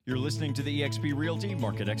You're listening to the eXp Realty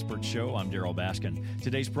Market Expert Show. I'm Daryl Baskin.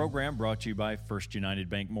 Today's program brought to you by First United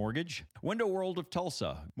Bank Mortgage, Window World of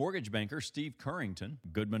Tulsa, mortgage banker Steve Currington,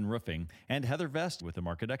 Goodman Roofing, and Heather Vest with the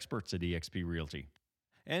market experts at eXp Realty.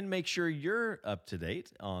 And make sure you're up to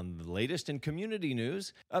date on the latest in community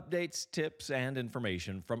news, updates, tips, and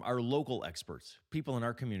information from our local experts, people in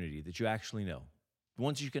our community that you actually know, the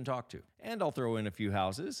ones you can talk to. And I'll throw in a few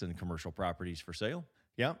houses and commercial properties for sale.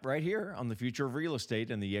 Yeah, right here on the Future of Real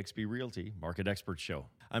Estate and the eXp Realty Market Expert Show.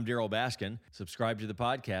 I'm Daryl Baskin. Subscribe to the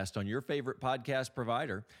podcast on your favorite podcast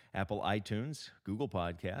provider, Apple iTunes, Google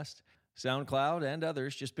Podcast, SoundCloud, and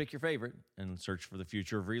others. Just pick your favorite and search for the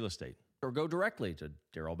Future of Real Estate. Or go directly to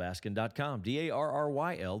darrylbaskin.com,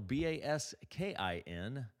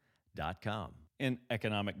 DarrylBaskin.com. In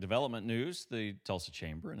economic development news, the Tulsa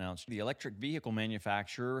Chamber announced the electric vehicle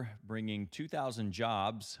manufacturer bringing 2,000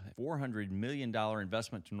 jobs, $400 million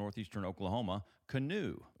investment to northeastern Oklahoma.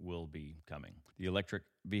 Canoo will be coming. The electric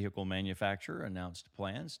vehicle manufacturer announced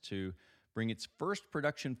plans to bring its first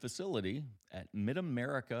production facility at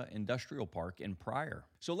Mid-America Industrial Park in Pryor.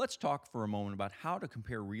 So let's talk for a moment about how to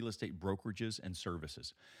compare real estate brokerages and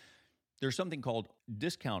services. There's something called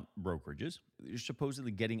discount brokerages. You're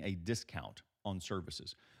supposedly getting a discount on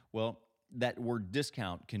services. Well, that word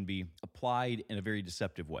discount can be applied in a very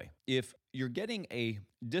deceptive way. If you're getting a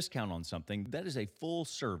discount on something, that is a full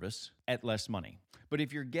service at less money. But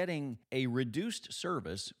if you're getting a reduced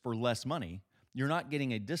service for less money, you're not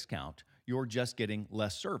getting a discount, you're just getting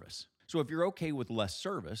less service. So if you're okay with less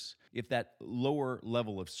service, if that lower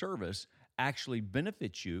level of service actually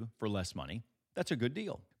benefits you for less money, that's a good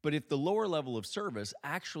deal. But if the lower level of service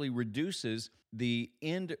actually reduces the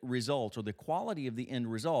end result or the quality of the end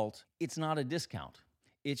result, it's not a discount.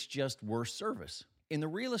 It's just worse service. In the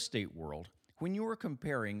real estate world, when you are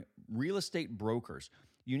comparing real estate brokers,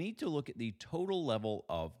 you need to look at the total level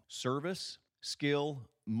of service, skill,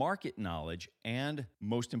 market knowledge, and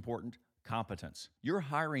most important, competence. You're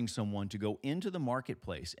hiring someone to go into the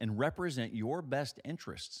marketplace and represent your best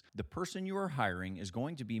interests. The person you are hiring is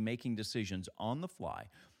going to be making decisions on the fly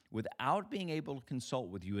without being able to consult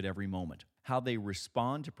with you at every moment. How they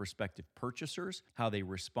respond to prospective purchasers, how they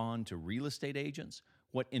respond to real estate agents,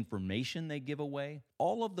 what information they give away,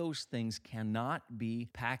 all of those things cannot be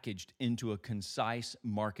packaged into a concise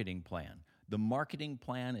marketing plan. The marketing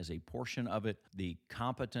plan is a portion of it. The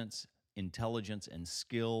competence, intelligence, and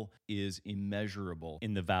skill is immeasurable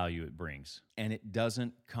in the value it brings. And it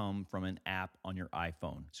doesn't come from an app on your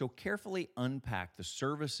iPhone. So carefully unpack the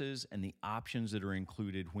services and the options that are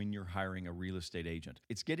included when you're hiring a real estate agent.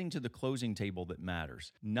 It's getting to the closing table that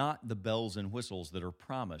matters, not the bells and whistles that are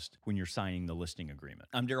promised when you're signing the listing agreement.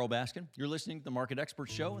 I'm Daryl Baskin. You're listening to the Market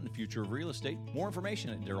Expert Show and the Future of Real Estate. More information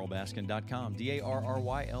at darrylbaskin.com,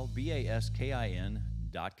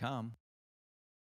 DarrylBaskin.com.